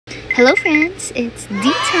Hello friends, it's D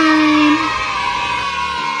time!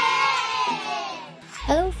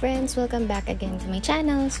 Hello friends, welcome back again to my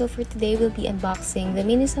channel. So for today, we'll be unboxing the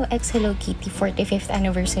Miniso X Hello Kitty 45th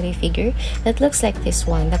anniversary figure that looks like this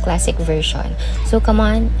one, the classic version. So come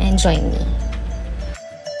on and join me.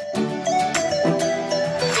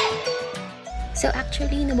 So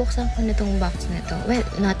actually, nabuksan ko na tong box na to. Well,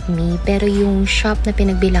 not me, pero yung shop na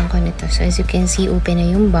pinagbilang ko nito. So as you can see, open na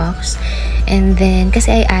yung box. And then, kasi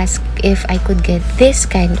I asked if I could get this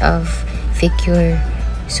kind of figure.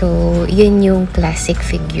 So, yun yung classic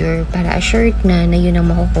figure para assured na yun ang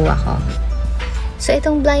makukuha ko. So,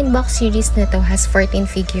 itong blind box series na to has 14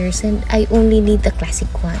 figures and I only need the classic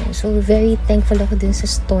one. So, very thankful ako dun sa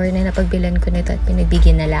store na napagbilan ko nito at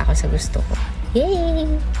pinagbigyan nila ako sa gusto ko. Yay!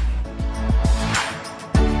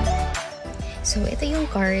 So, ito yung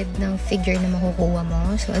card ng figure na makukuha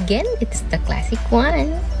mo. So, again, it's the classic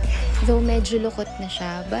one. Though, medyo lukot na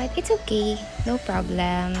siya. But, it's okay. No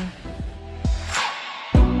problem.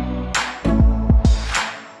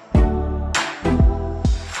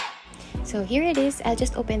 So, here it is. I'll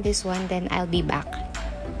just open this one, then I'll be back.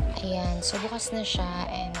 Ayan. So, bukas na siya.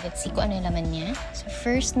 And let's see kung ano yung laman niya. So,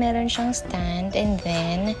 first, meron siyang stand. And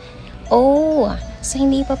then, oh! So,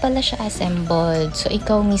 hindi pa pala siya assembled. So,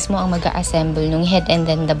 ikaw mismo ang mag-a-assemble ng head and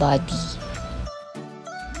then the body.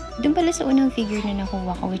 Doon pala sa unang figure na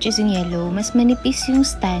nakuha ko, which is yung yellow, mas manipis yung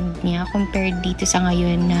stand niya compared dito sa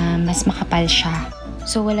ngayon na mas makapal siya.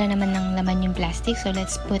 So, wala naman ng laman yung plastic. So,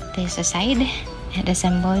 let's put this aside and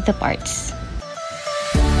assemble the parts.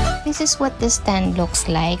 This is what the stand looks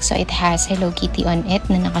like. So, it has Hello Kitty on it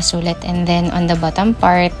na nakasulat. And then, on the bottom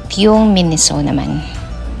part, yung Miniso naman.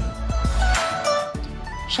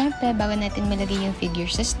 Siyempre, bago natin malagay yung figure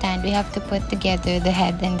sa stand, we have to put together the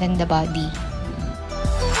head and then the body.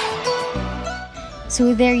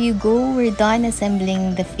 So there you go, we're done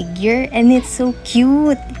assembling the figure and it's so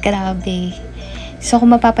cute! Grabe! So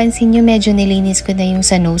kung mapapansin nyo, medyo nilinis ko na yung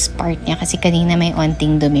sa nose part niya kasi kanina may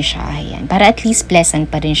onting dumi siya. Ayan. Para at least pleasant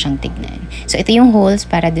pa rin siyang tignan. So ito yung holes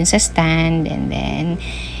para dun sa stand and then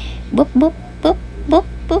boop boop boop boop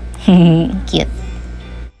boop. Cute!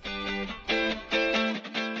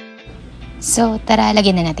 So, tara,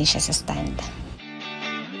 lagyan na natin siya sa stand.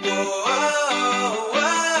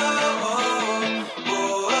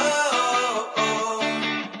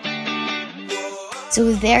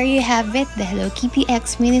 So, there you have it, the Hello Kitty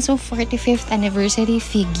X Miniso 45th anniversary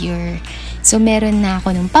figure. So, meron na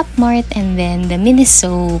ako ng Pop Mart and then the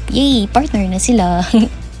Miniso. Yay! Partner na sila.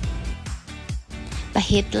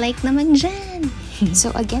 Pa-hit like naman dyan.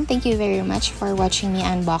 So again, thank you very much for watching me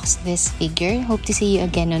unbox this figure. Hope to see you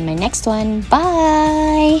again on my next one.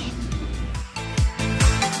 Bye!